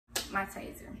my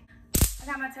taser. I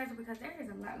got my taser because there is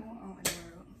a lot going on in the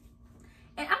world.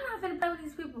 And I'm not finna play with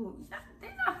these people.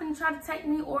 They're not finna try to take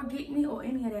me or get me or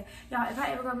any of that. Y'all, if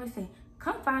I ever go missing,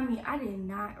 come find me. I did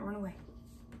not run away.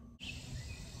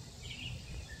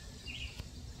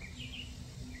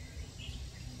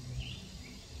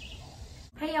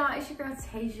 Hey y'all, it's your girl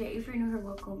Heyyyy. If you're new here,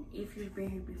 welcome. If you've been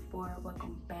here before,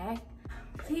 welcome back.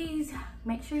 Please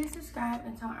make sure you subscribe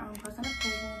and turn on post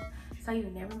notifications so you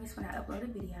never miss when I upload a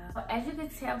video. So as you can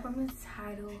tell from the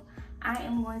title, I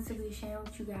am going to be sharing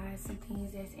with you guys some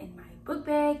things that's in my book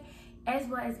bag, as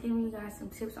well as giving you guys some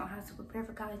tips on how to prepare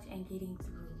for college and getting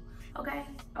through. Okay?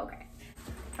 Okay.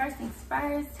 First things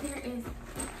first,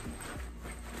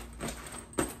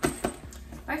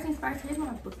 here's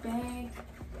my book bag.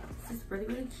 This is really,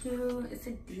 really cute. It's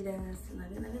Adidas.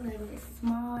 Love it, love it, love it. It's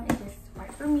small and just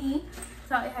right for me.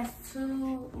 So it has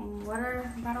two water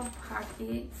bottle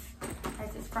pockets. It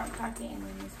has this front pocket and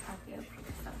then this pocket up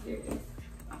here. So here is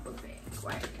my book bag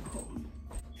right at home.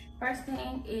 First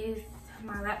thing is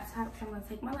my laptop. So I'm gonna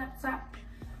take my laptop.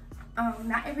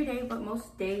 Not every day, but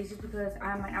most days, just because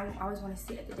I always want to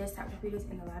sit at the desktop computers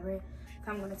in the library.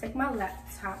 So I'm gonna take my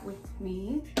laptop with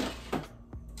me.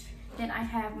 Then I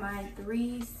have my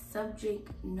 3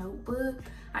 subject notebook.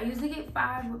 I usually get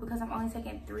 5, but because I'm only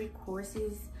taking 3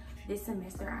 courses this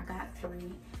semester, I got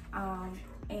 3.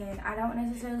 And I don't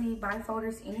necessarily buy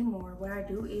folders anymore. What I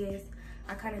do is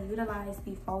I kind of utilize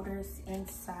the folders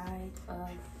inside of,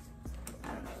 I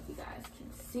don't know if you guys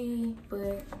can see,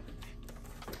 but,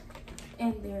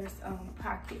 and there's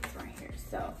pockets right here.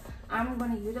 So I'm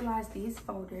going to utilize these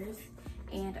folders,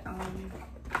 and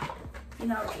you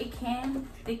know, it can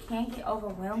get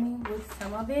overwhelming with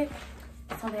some of it.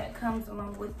 So that comes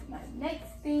along with my next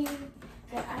thing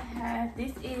that I have.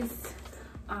 This is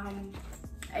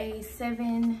a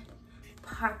 7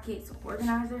 pockets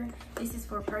organizer. This is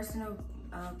for personal,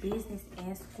 business,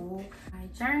 and school. My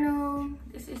journal.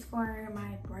 This is for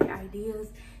my bright ideas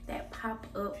that pop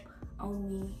up on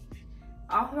me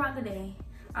all throughout the day.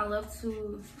 I love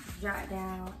to jot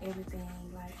down everything.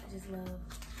 Like, I just love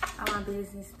all my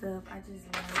business stuff. I just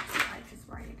love to just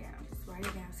write it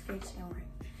down, sketch and write.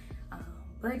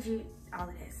 Budget, all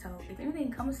of that. So if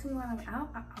anything comes to me while I'm out,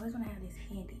 I always want to have this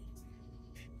handy.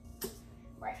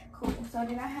 Right, cool. So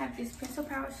then I have this pencil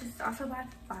pouch. This is also by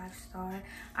 5 Star.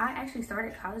 I actually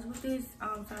started college with this.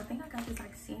 So I think I got this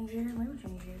like senior year, maybe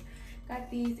junior year. Got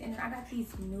these, and then I got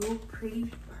these new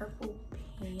pretty purple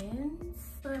pens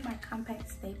for my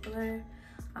compact stapler.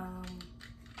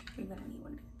 You're gonna need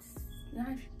one that's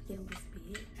not get them this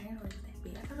big. I didn't know it was that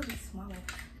big. I thought it was smaller.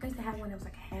 I used to have one that was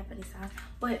like half of this size.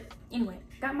 But anyway,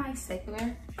 got my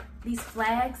stapler. These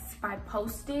flags by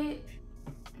Post-it.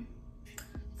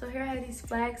 So here I have these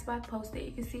flags by Post-it.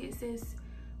 You can see it says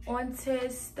on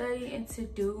test, study, and to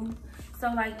do.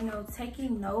 So like, you know,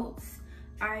 taking notes,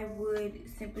 I would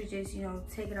simply just, you know,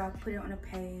 take it off, put it on a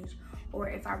page. Or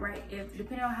if I write,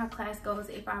 depending on how class goes,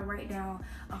 if I write down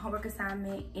a homework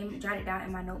assignment and jot it down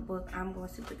in my notebook, I'm going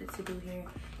to put the to do here.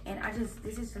 And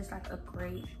this is just like a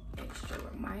great extra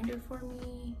reminder for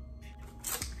me.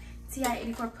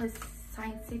 TI-84 Plus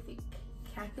Scientific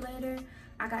Calculator.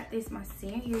 I got this my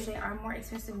senior year. They are more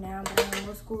expensive now, but I know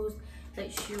most schools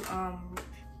let you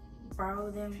borrow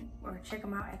them or check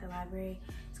them out at the library.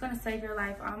 It's gonna save your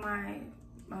life. All my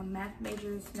math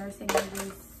majors, nursing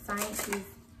majors, sciences,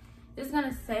 this is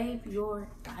gonna save your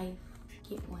life.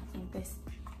 Get one, invest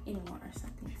in one or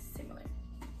something similar.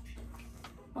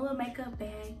 My little makeup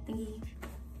bag thingy.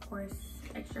 Of course,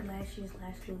 extra lashes,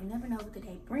 lash glue. You never know what the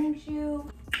day brings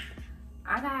you.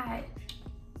 I got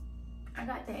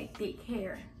that thick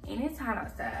hair and it's hot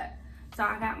outside. So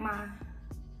I got my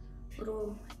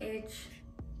little edge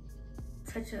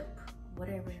touch up,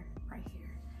 whatever, right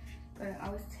here. But I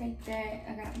always take that.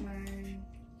 I got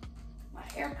my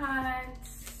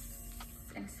AirPods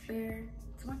and a spare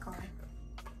to my car.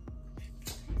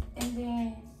 And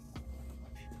then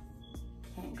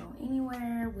can't go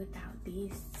anywhere without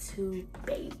these 2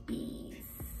 babies.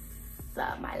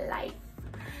 My life.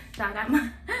 So I got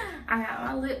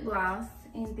my lip gloss,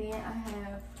 and then I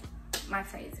have my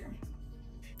taser.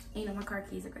 You know, my car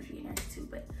keys are gonna be in there too,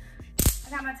 but I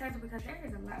got my taser because there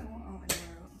is a lot going on in the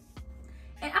world.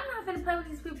 And I'm not finna play with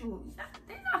these people.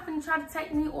 They're not finna try to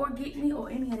take me or get me or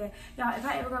any of that. Y'all, if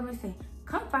I ever go missing,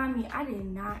 come find me. I did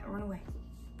not run away.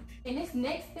 And this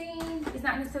next thing is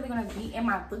not necessarily gonna be in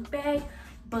my book bag,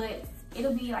 but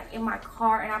it'll be like in my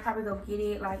car, and I'll probably go get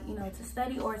it, like, you know, to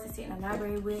study or to sit in the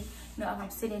library with, you know, if I'm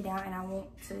sitting down and I want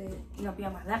to, you know, be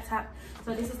on my laptop.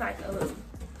 So this is like a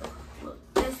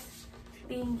look, this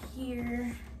thing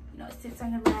here, you know, it sits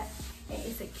on your lap, and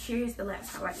it secures the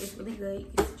laptop. Like, it's really good. You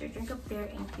can sit your drink up there,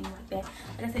 anything like that.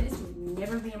 Like I said, this would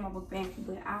never be in my book bag,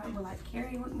 but I would like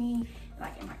carry it with me,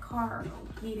 like in my car, or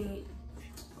go get it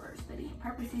for studying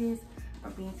purposes or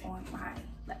being on my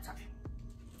laptop.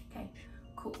 Okay,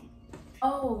 cool.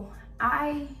 Oh,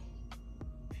 I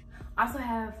also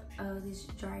have this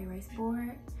dry erase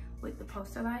board with the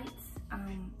poster lights.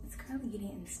 It's currently getting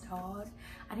installed.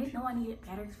 I didn't know I needed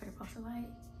batteries for the poster light.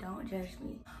 Don't judge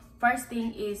me. First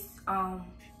thing is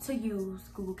to use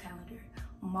Google Calendar.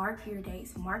 Mark your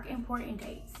dates, mark important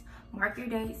dates. Mark your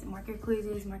dates, mark your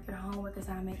quizzes, mark your homework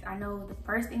assignments. I know the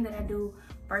first thing that I do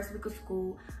first week of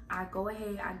school, I go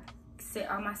ahead, I set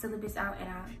all my syllabus out, and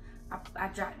I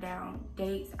jot down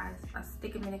dates. I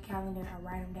stick them in a calendar, I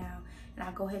write them down, and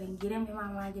I go ahead and get them in my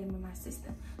mind, get them in my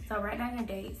system. So write down your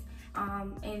dates.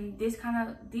 And these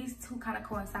two kind of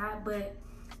coincide, but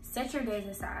set your days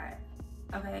aside,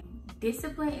 okay?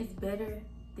 Discipline is better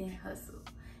than hustle.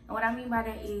 And what I mean by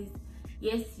that is,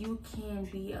 yes, you can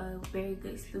be a very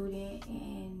good student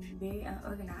and very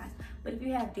unorganized, but if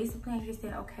you have discipline, you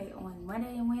say, okay, on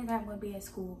Monday and Wednesday, I'm going to be at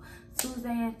school. Tuesday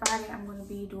and Friday, I'm going to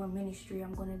be doing ministry.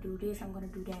 I'm going to do this, I'm going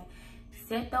to do that.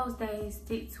 Set those days,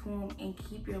 stick to them, and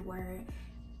keep your word.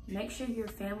 Make sure your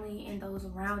family and those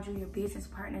around you, your business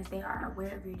partners, they are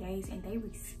aware of your days and they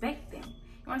respect them.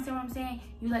 You understand what I'm saying?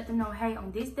 You let them know, hey,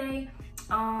 on this day,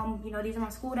 you know, these are my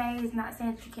school days. Not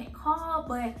saying that you can't call,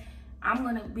 but I'm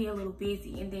gonna be a little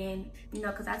busy. And then, you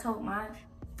know, because I told my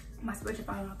spiritual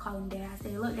father, I call him Dad. I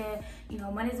said, look, Dad, you know,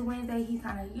 Mondays and Wednesday, he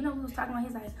kind of, you know, we was talking about.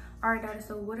 He's like, all right, daughter.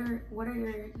 So what are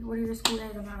your school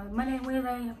days? I'm like, Monday and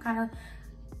Wednesday,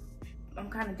 I'm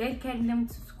kind of dedicating them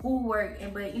to schoolwork,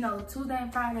 but you know, Tuesday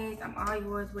and Fridays, I'm all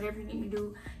yours, whatever you need me to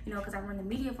do, you know, because I run the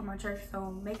media for my church,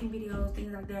 so making videos,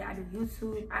 things like that. I do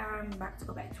YouTube. I'm about to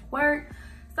go back to work,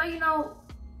 so you know,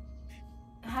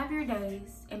 have your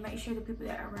days and make sure the people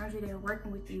that are around you, that are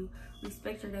working with you,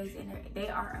 respect your days and they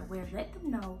are aware. Let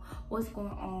them know what's going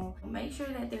on. Make sure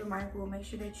that they're mindful. Make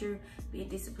sure that you're being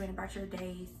disciplined about your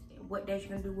days. What days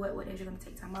you're gonna do what days you're gonna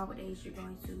take time off, what days you're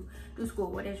going to do school,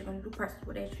 what days you're gonna do personal,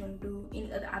 what days you're gonna do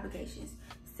any other obligations.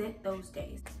 Set those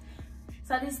days.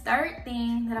 So this third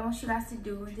thing that I want you guys to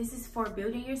do, this is for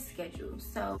building your schedule.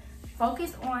 So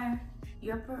focus on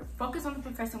the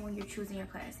professor when you're choosing your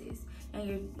classes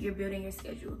and you're building your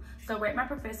schedule. So Rate My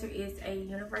Professor is a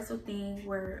universal thing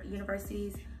where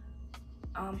universities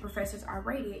professors are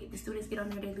rated. The students get on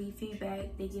there, they leave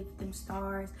feedback, they give them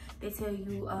stars, they tell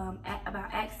you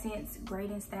about accents,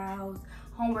 grading styles,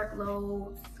 homework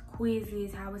loads,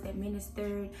 quizzes, how it's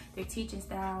administered, their teaching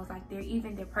styles, like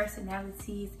their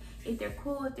personalities, if they're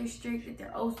cool, if they're strict, if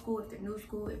they're old school, if they're new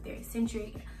school, if they're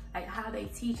eccentric, like how they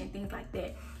teach and things like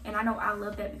that. And I know I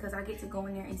love that because I get to go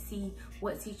in there and see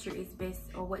what teacher is best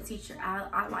or what teacher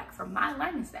I like for my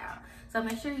learning style. So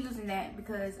make sure you're using that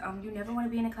because you never want to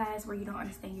be in a class where you don't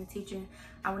understand your teacher.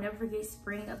 I will never forget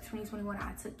spring of 2021,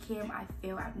 I took chem, I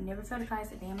failed. I've never failed a class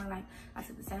a day in my life. I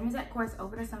took the same exact course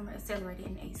over the summer, accelerated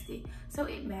and aced it. So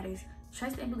it matters.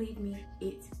 Trust and believe me,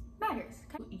 it matters.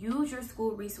 Okay? Use your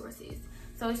school resources.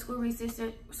 So school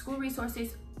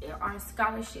resources are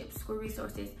scholarships. School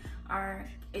resources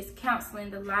is counseling,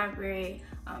 the library,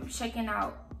 checking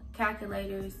out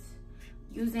calculators,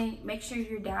 make sure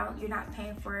you're not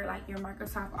paying for like your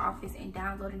Microsoft Office and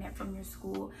downloading that from your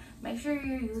school. Make sure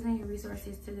you're using your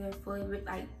resources to their full,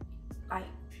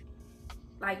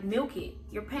 like milk it.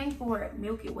 You're paying for it,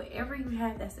 milk it. Whatever you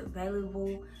have that's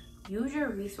available, use your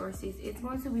resources. It's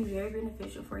going to be very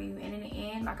beneficial for you, and in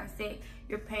the end, like I said,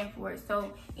 you're paying for it.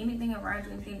 So anything around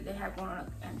you, anything that they have going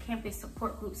on campus,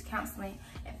 support groups, counseling,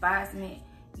 advisement,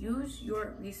 use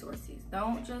your resources.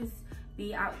 Don't just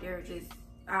be out there just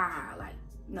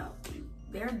no,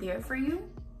 they're there for you.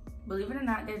 Believe it or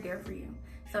not, they're there for you.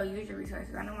 So use your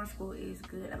resources. I know my school is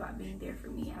good about being there for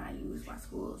me, and I use my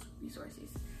school's resources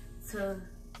to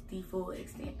the full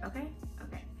extent. Okay.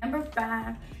 Number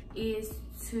 5 is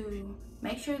to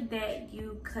make sure that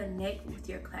you connect with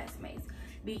your classmates,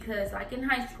 because like in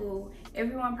high school,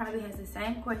 everyone probably has the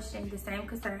same question, the same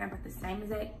concern about the same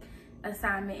exact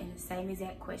assignment and the same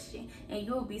exact question, and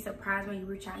you'll be surprised when you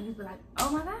reach out and you'll be like,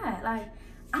 oh my god, like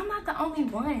I'm not the only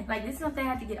one. Like this is something I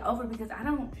have to get over because I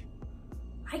don't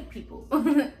like people.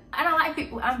 I don't like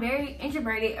people. I'm very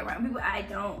introverted around people I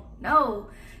don't know.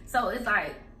 So it's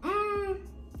like,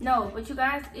 no, but you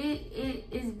guys, it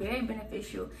is very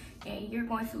beneficial, and you're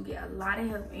going to get a lot of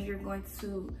help, and you're going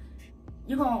to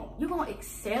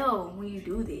excel when you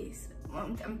do this.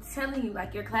 I'm telling you,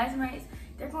 like your classmates,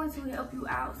 they're going to help you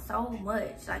out so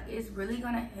much. Like it's really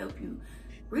gonna help you.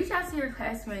 Reach out to your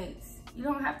classmates. You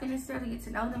don't have to necessarily get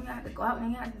to know them. You don't have to go out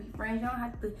and you don't have to be friends. You don't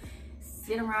have to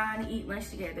sit around and eat lunch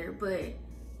together. But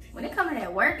when it comes to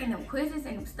that work and them quizzes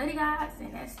and them study guides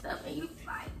and that stuff, and you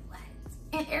like, what?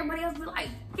 And everybody else be like,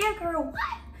 yeah, girl,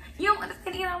 what? You don't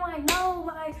understand it? I'm like, no,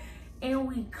 like, and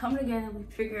we come together, we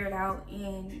figure it out,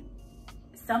 and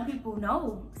some people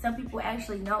know. Some people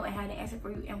actually know and have the answer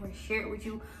for you and will share it with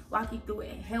you, walk you through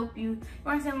it, and help you. You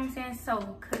understand what I'm saying?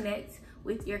 So connect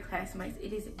with your classmates.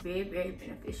 It is very, very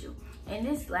beneficial. And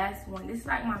this last one, this is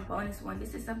like my bonus one.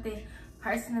 This is something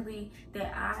personally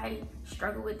that I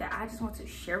struggle with that I just want to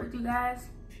share with you guys.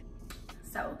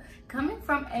 So coming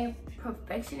from a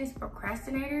perfectionist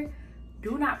procrastinator,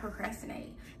 do not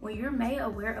procrastinate. When you're made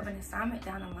aware of an assignment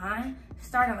down the line,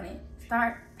 start on it.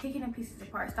 Start picking the pieces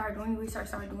apart. Start doing research,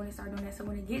 start doing it, start doing that. So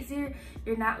when it gets here,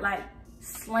 you're not like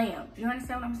slammed. You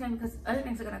understand what I'm saying? Because other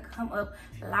things are gonna come up.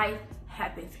 Life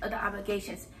happens, other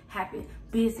obligations happen,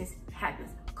 business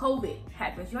happens, COVID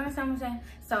happens. You understand what I'm saying?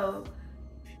 So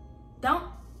don't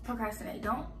procrastinate.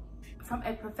 Don't, from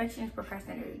a perfectionist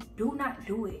procrastinator, do not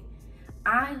do it.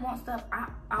 I want stuff, I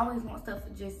always want stuff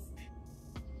just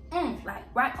like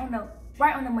right on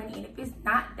the money. And if it's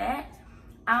not that,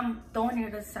 I'm throwing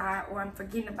it aside, or I'm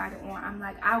forgetting about it, or I'm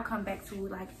like, I'll come back to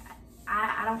it. Like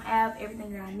I don't have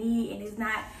everything that I need, and it's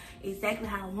not exactly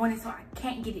how I want it, so I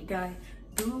can't get it done.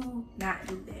 Do not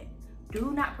do that.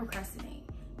 Do not procrastinate.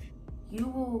 You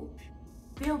will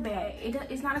feel bad.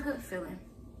 It's not a good feeling.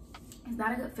 It's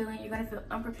not a good feeling. You're gonna feel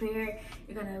unprepared.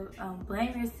 You're gonna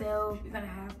blame yourself. You're gonna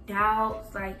have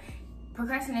doubts. Like,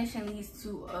 procrastination leads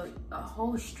to a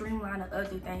whole streamline of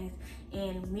other things.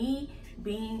 And me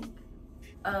being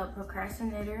a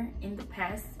procrastinator in the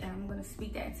past, and I'm gonna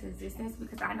speak that into existence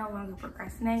because I no longer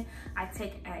procrastinate. I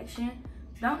take action.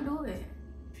 Don't do it.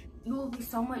 You will be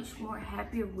so much more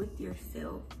happier with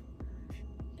yourself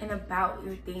and about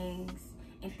your things,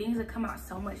 and things will come out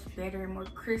so much better, more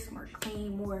crisp, more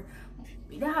clean,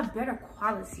 they'll have better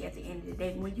quality at the end of the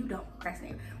day when you don't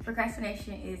procrastinate.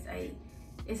 Procrastination is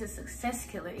a success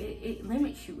killer. It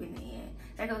limits you in the end.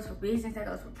 That goes for business, that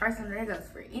goes for personal,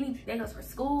 that goes for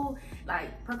school.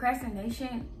 Like,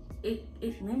 procrastination,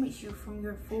 it limits you from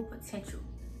your full potential.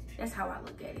 That's how I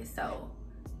look at it. So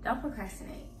don't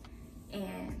procrastinate.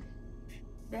 And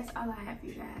that's all I have for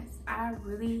you guys. I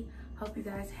really hope you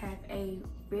guys have a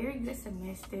very good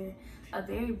semester, a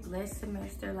very blessed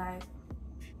semester. Like,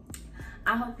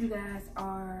 I hope you guys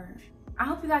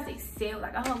excel.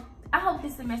 Like, I hope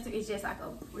this semester is just like a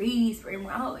breeze for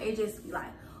everyone. I hope it just be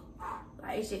like,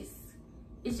 it's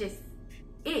just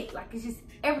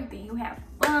everything. You have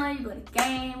fun, you go to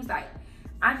games. Like,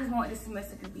 I just want this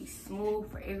semester to be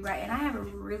smooth for everybody, and I have a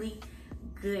really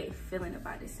good feeling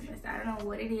about this semester. I don't know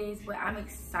what it is, but I'm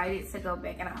excited to go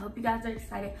back, and I hope you guys are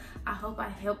excited. I hope I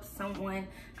helped someone.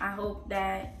 I hope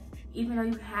that even though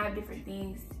you have different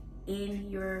things in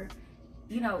your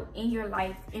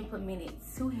life implemented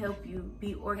to help you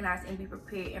be organized and be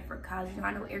prepared and for college.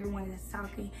 I know everyone is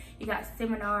talking. You got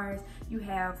seminars, you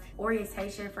have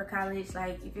orientation for college,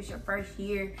 like if it's your first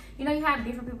year. You have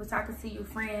different people talking to you,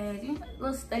 friends,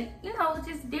 little study,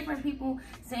 just different people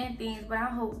saying things. But I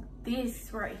hope this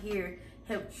right here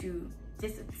helped you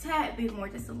just a tad bit more,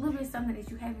 just a little bit, something that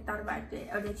you haven't thought about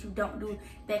or that you don't do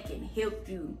that can help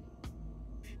you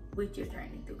with your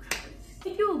journey through college.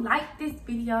 If you like this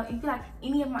video, if you like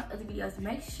any of my other videos,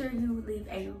 make sure you leave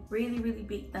a really, really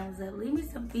big thumbs up. Leave me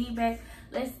some feedback.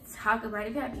 Let's talk about it.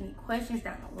 If you have any questions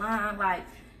down the line, like,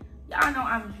 y'all know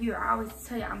I'm here. I always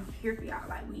tell you I'm here for y'all.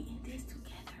 Like, we in this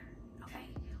together, okay?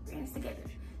 We're in this together.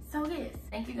 So yes,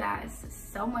 thank you guys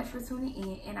so much for tuning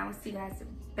in, and I will see you guys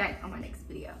back on my next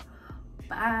video.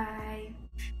 Bye.